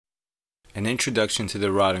An Introduction to the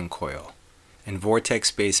Rodin Coil and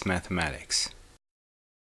Vortex Based Mathematics.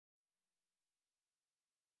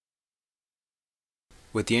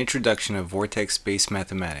 With the introduction of Vortex Based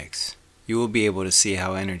Mathematics, you will be able to see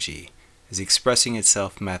how energy is expressing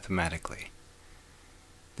itself mathematically.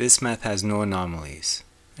 This math has no anomalies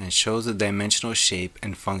and shows the dimensional shape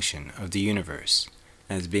and function of the universe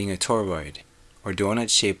as being a toroid or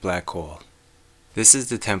donut-shaped black hole. This is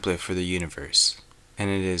the template for the universe, and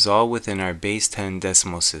it is all within our base 10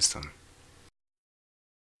 decimal system.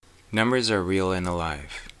 Numbers are real and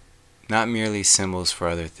alive, not merely symbols for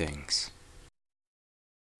other things.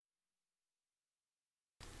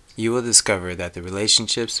 You will discover that the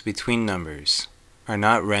relationships between numbers are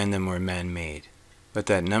not random or man-made, but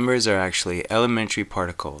that numbers are actually elementary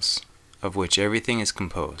particles of which everything is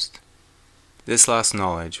composed. This lost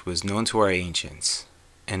knowledge was known to our ancients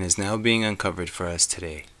and is now being uncovered for us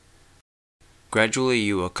today. Gradually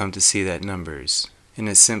you will come to see that numbers, in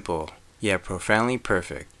a simple, yet profoundly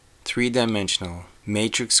perfect, three-dimensional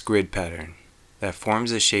matrix grid pattern that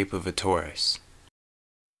forms the shape of a torus.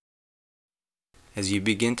 As you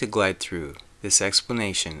begin to glide through this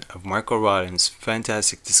explanation of Marco Rodin's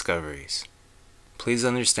fantastic discoveries, please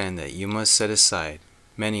understand that you must set aside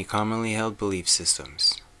many commonly held belief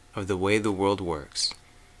systems of the way the world works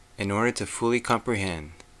in order to fully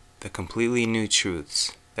comprehend the completely new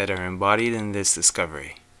truths that are embodied in this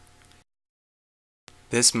discovery.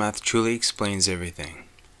 This math truly explains everything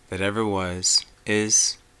that ever was,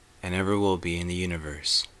 is, and ever will be in the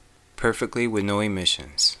universe, perfectly with no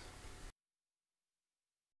emissions.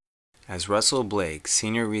 As Russell Blake,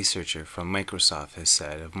 senior researcher from Microsoft, has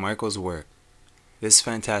said of Marco's work, this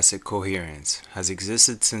fantastic coherence has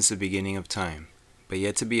existed since the beginning of time, but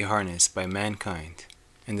yet to be harnessed by mankind,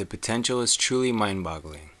 and the potential is truly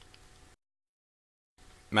mind-boggling.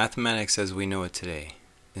 Mathematics as we know it today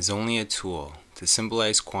is only a tool to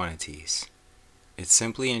symbolize quantities. It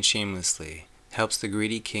simply and shamelessly helps the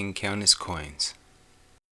greedy king count his coins.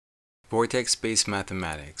 Vortex-based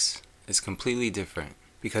mathematics is completely different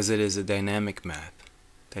because it is a dynamic math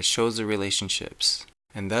that shows the relationships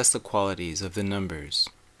and thus the qualities of the numbers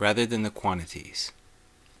rather than the quantities.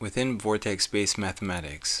 Within vortex-based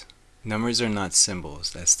mathematics, numbers are not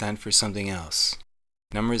symbols that stand for something else.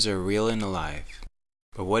 Numbers are real and alive.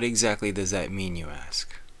 But what exactly does that mean, you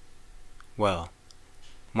ask? Well,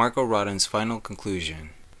 Marco Rodin's final conclusion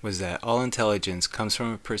was that all intelligence comes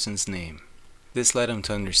from a person's name. This led him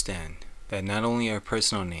to understand that not only our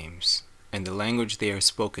personal names and the language they are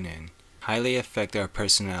spoken in highly affect our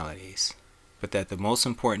personalities, but that the most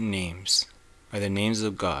important names are the names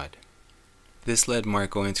of God. This led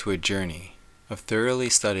Marco into a journey of thoroughly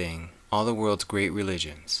studying all the world's great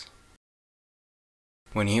religions.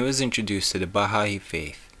 When he was introduced to the Baha'i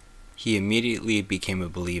Faith, he immediately became a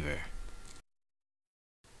believer.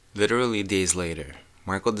 Literally days later,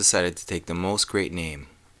 Marco decided to take the most great name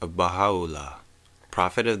of Baha'u'llah,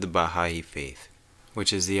 prophet of the Baha'i Faith,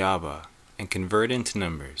 which is the Abba, and convert it into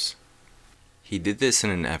numbers. He did this in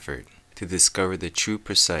an effort to discover the true,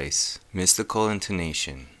 precise, mystical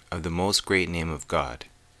intonation of the most great name of God,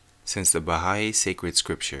 since the Baha'i sacred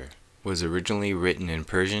scripture was originally written in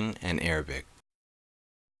Persian and Arabic.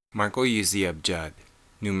 Marco used the abjad,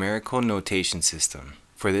 numerical notation system,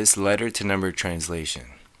 for this letter-to-number translation.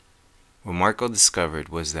 What Marco discovered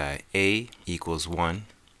was that A equals 1,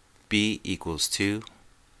 B equals 2,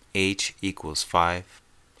 H equals 5,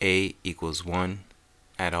 A equals 1,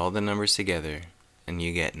 add all the numbers together, and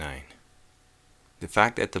you get 9. The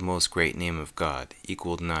fact that the most great name of God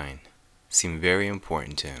equaled 9 seemed very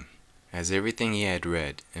important to him, as everything he had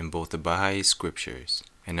read in both the Baha'i scriptures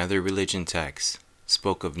and other religion texts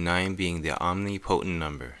spoke of 9 being the omnipotent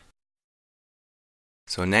number.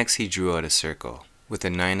 So next he drew out a circle with a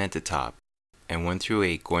 9 at the top and 1 through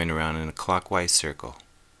 8 going around in a clockwise circle.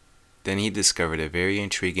 Then he discovered a very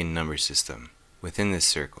intriguing number system within this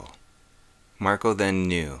circle. Marco then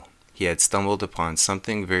knew he had stumbled upon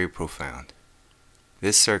something very profound.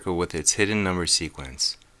 This circle with its hidden number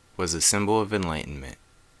sequence was a symbol of enlightenment.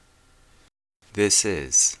 This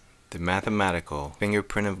is the mathematical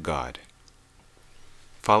fingerprint of God.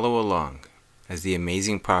 Follow along as the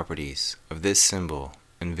amazing properties of this symbol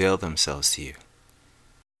unveil themselves to you.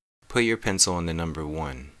 Put your pencil on the number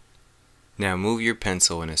 1. Now move your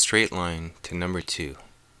pencil in a straight line to number 2.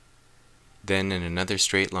 Then in another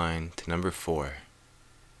straight line to number 4.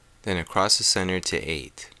 Then across the center to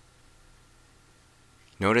 8.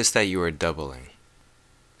 Notice that you are doubling.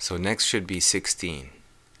 So next should be 16,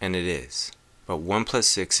 and it is. But 1 plus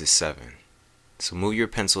 6 is 7. So move your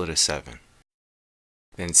pencil to 7.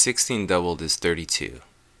 Then 16 doubled is 32.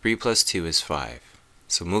 3 plus 2 is 5.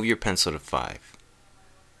 so move your pencil to 5.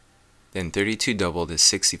 Then 32 doubled is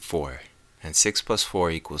 64, and 6 plus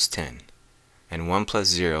 4 equals 10, and 1 plus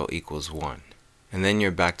 0 equals 1, and then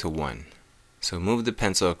you're back to 1. So move the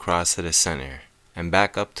pencil across to the center, and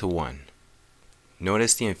back up to 1.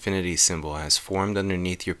 Notice the infinity symbol has formed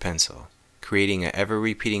underneath your pencil, creating an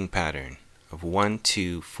ever-repeating pattern of 1,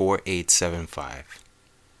 2, 4, 8, 7, 5.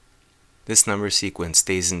 This number sequence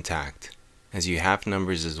stays intact, as you have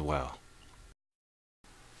numbers as well.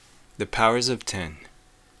 The powers of 10.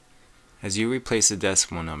 As you replace the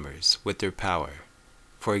decimal numbers with their power,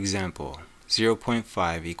 for example,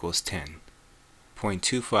 0.5 equals 10,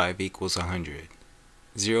 0.25 equals 100,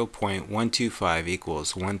 0.125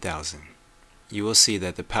 equals 1000, you will see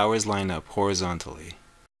that the powers line up horizontally.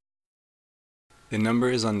 The number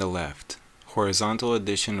is on the left, horizontal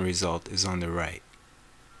addition result is on the right.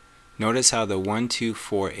 Notice how the 1, 2,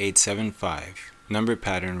 4, 8, 7, 5 number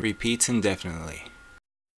pattern repeats indefinitely.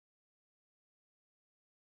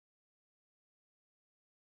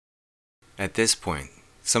 At this point,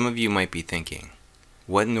 some of you might be thinking,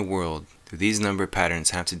 what in the world do these number patterns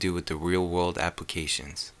have to do with the real-world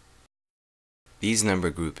applications? These number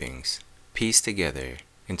groupings piece together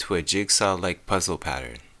into a jigsaw-like puzzle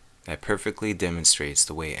pattern that perfectly demonstrates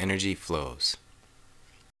the way energy flows.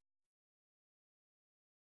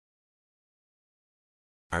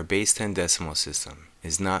 Our base 10 decimal system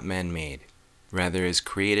is not man-made, rather is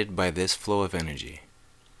created by this flow of energy.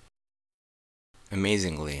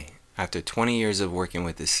 Amazingly, after 20 years of working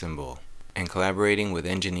with this symbol and collaborating with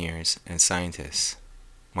engineers and scientists,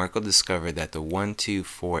 Marco discovered that the 1, 2,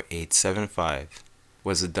 4, 8, 7, 5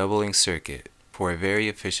 was a doubling circuit for a very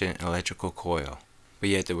efficient electrical coil, but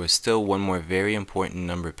yet there was still one more very important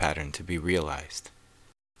number pattern to be realized.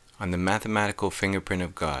 On the mathematical fingerprint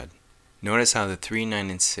of God, notice how the 3, 9,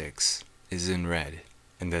 and 6 is in red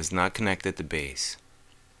and does not connect at the base.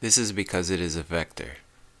 This is because it is a vector.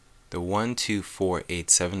 The 1, 2, 4, 8,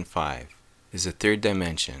 7, 5 is a third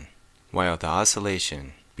dimension, while the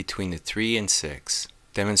oscillation between the 3 and 6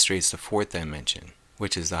 demonstrates the fourth dimension,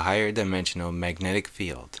 which is the higher dimensional magnetic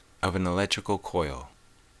field of an electrical coil.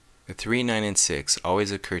 The 3, 9, and 6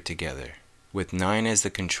 always occur together, with 9 as the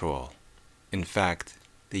control. In fact,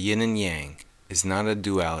 the yin and yang is not a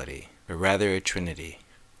duality, but rather a trinity.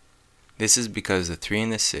 This is because the 3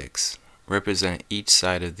 and the 6 represent each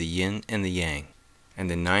side of the yin and the yang, and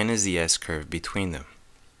the 9 is the S-curve between them.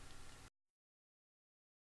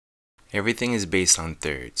 Everything is based on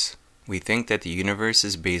thirds. We think that the universe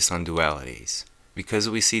is based on dualities, because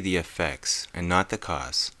we see the effects and not the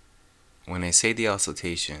cause. When I say the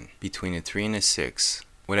oscillation between a 3 and a 6,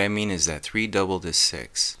 what I mean is that 3 doubled is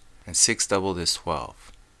 6, and 6 doubled is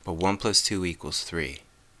 12, but 1 plus 2 equals 3,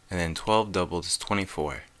 and then 12 doubled is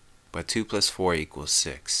 24, but 2 plus 4 equals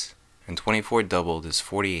 6, and 24 doubled is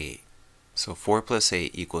 48, so 4 plus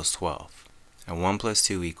 8 equals 12, and 1 plus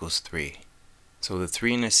 2 equals 3. So the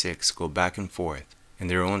 3 and the 6 go back and forth in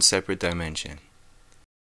their own separate dimension.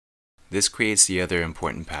 This creates the other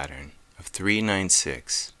important pattern of 3, 9,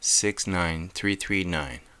 6, 6, 9, 3, 3,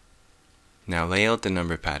 9. Now lay out the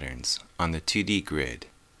number patterns on the 2D grid.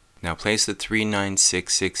 Now place the 3, 9,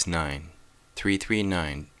 6, 6, 9, 3, 3,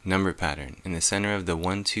 9 number pattern in the center of the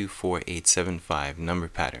 1, 2, 4, 8, 7, 5 number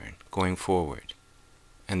pattern going forward,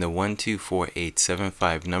 and the 1, 2, 4, 8, 7,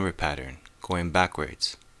 5 number pattern going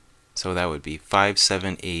backwards. So that would be 5,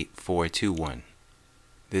 7, 8, 4, 2, 1.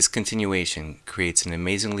 This continuation creates an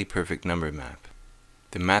amazingly perfect number map.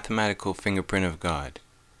 The mathematical fingerprint of God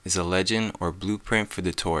is a legend or blueprint for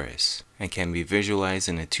the Torus and can be visualized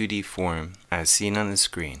in a 2D form as seen on the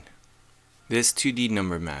screen. This 2D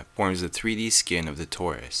number map forms the 3D skin of the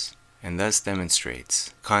Torus and thus demonstrates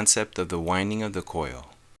the concept of the winding of the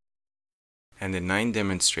coil. And the 9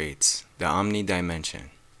 demonstrates the omnidimension,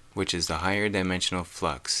 which is the higher dimensional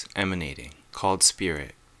flux emanating, called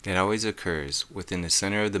spirit, that always occurs within the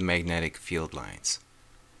center of the magnetic field lines.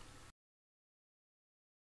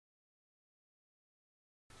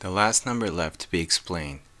 The last number left to be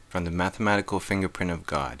explained from the mathematical fingerprint of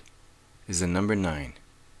God is the number 9.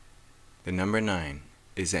 The number 9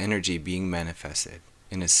 is energy being manifested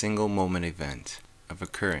in a single moment event of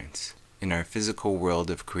occurrence in our physical world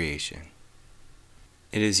of creation.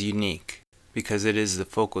 It is unique because it is the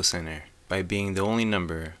focal center by being the only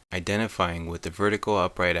number identifying with the vertical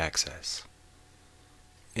upright axis.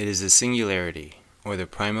 It is the singularity, or the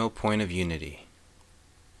primal point of unity.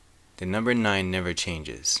 The number 9 never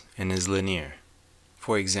changes and is linear.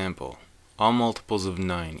 For example, all multiples of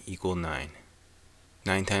 9 equal 9.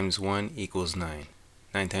 9 times 1 equals 9.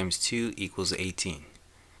 9 times 2 equals 18.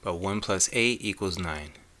 But 1 plus 8 equals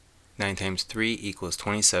 9. 9 times 3 equals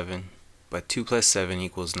 27. but 2 plus 7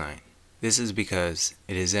 equals 9. This is because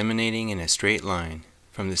it is emanating in a straight line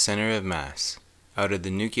from the center of mass, out of the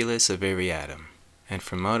nucleus of every atom, and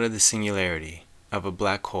from out of the singularity of a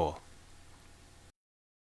black hole.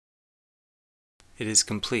 It is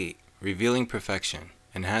complete, revealing perfection,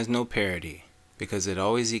 and has no parity, because it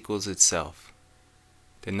always equals itself.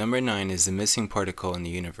 The number 9 is the missing particle in the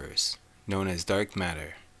universe, known as dark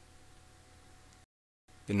matter.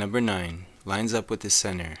 The number 9 lines up with the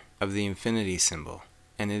center of the infinity symbol,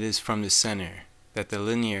 and it is from the center that the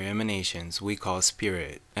linear emanations we call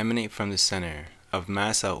spirit emanate from the center of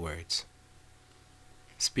mass outwards.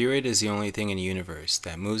 Spirit is the only thing in the universe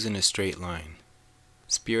that moves in a straight line.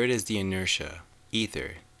 Spirit is the inertia,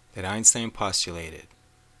 ether, that Einstein postulated.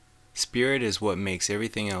 Spirit is what makes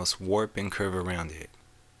everything else warp and curve around it.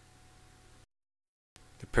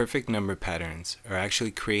 The perfect number patterns are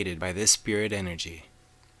actually created by this spirit energy.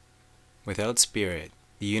 Without spirit,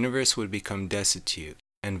 the universe would become destitute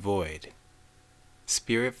and void.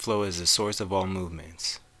 Spirit flow is the source of all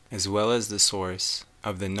movements, as well as the source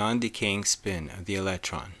of the non-decaying spin of the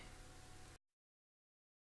electron.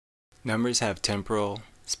 Numbers have temporal,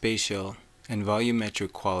 spatial, and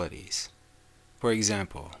volumetric qualities. For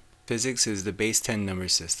example, physics is the base 10 number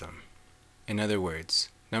system. In other words,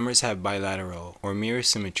 numbers have bilateral or mirror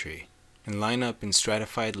symmetry and line up in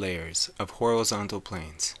stratified layers of horizontal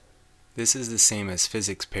planes. This is the same as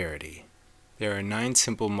physics parity. There are 9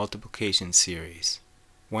 simple multiplication series,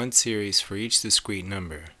 one series for each discrete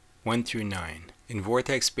number, 1 through 9, in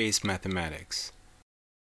Vortex Based Mathematics.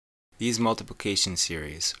 These multiplication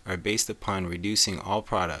series are based upon reducing all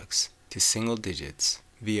products to single digits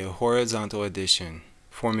via horizontal addition,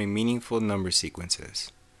 forming meaningful number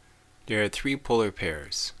sequences. There are 3 polar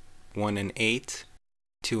pairs, 1 and 8,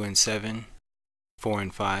 2 and 7, 4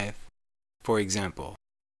 and 5. For example,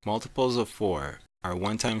 multiples of 4 are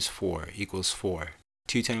 1 times 4 equals 4,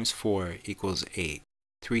 2 times 4 equals 8,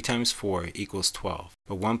 3 times 4 equals 12,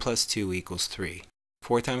 but 1 plus 2 equals 3.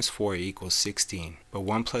 4 times 4 equals 16, but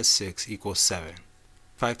 1 plus 6 equals 7.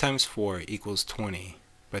 5 times 4 equals 20,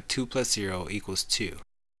 but 2 plus 0 equals 2.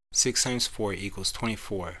 6 times 4 equals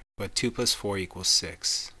 24, but 2 plus 4 equals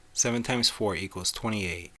 6. 7 times 4 equals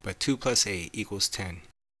 28, but 2 plus 8 equals 10.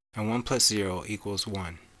 And 1 plus 0 equals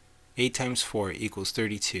 1. 8 times 4 equals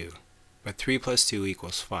 32, but 3 plus 2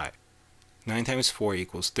 equals 5. 9 times 4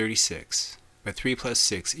 equals 36, but 3 plus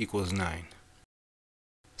 6 equals 9.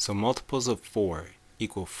 So multiples of 4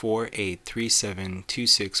 equal 4, 8, 3, 7, 2,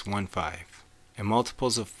 6, 1, 5. And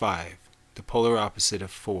multiples of 5, the polar opposite of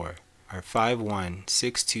 4, are 5, 1,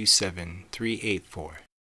 6, 2, 7, 3, 8, 4.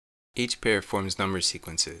 Each pair forms number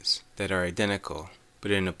sequences that are identical, but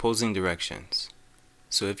in opposing directions.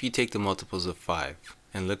 So if you take the multiples of 5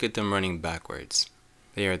 and look at them running backwards,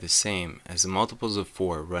 they are the same as the multiples of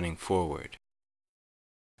 4 running forward.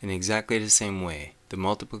 In exactly the same way, the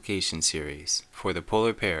multiplication series for the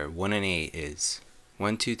polar pair 1 and 8 is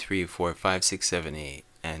 1, 2, 3, 4, 5, 6, 7, 8,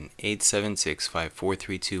 and 8, 7, 6, 5, 4,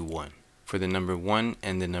 3, 2, 1, for the number 1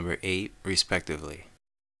 and the number 8, respectively.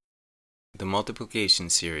 The multiplication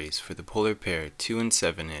series for the polar pair 2 and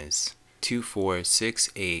 7 is 2, 4, 6,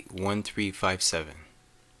 8, 1, 3, 5, 7,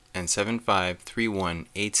 and 7, 5, 3, 1,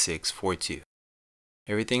 8, 6, 4, 2.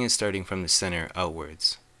 Everything is starting from the center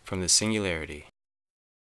outwards, from the singularity.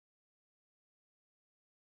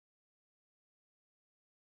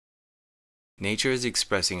 Nature is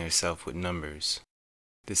expressing herself with numbers.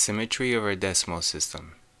 The symmetry of our decimal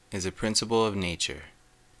system is a principle of nature.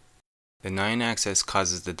 The 9-axis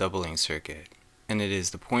causes the doubling circuit, and it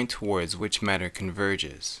is the point towards which matter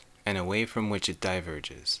converges and away from which it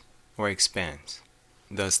diverges, or expands.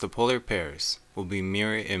 Thus the polar pairs will be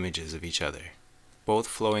mirror images of each other, both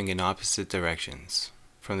flowing in opposite directions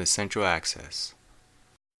from the central axis.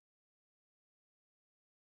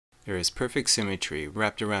 There is perfect symmetry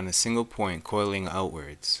wrapped around a single point coiling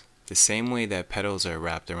outwards, the same way that petals are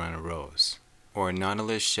wrapped around a rose, or a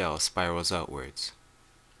nautilus shell spirals outwards.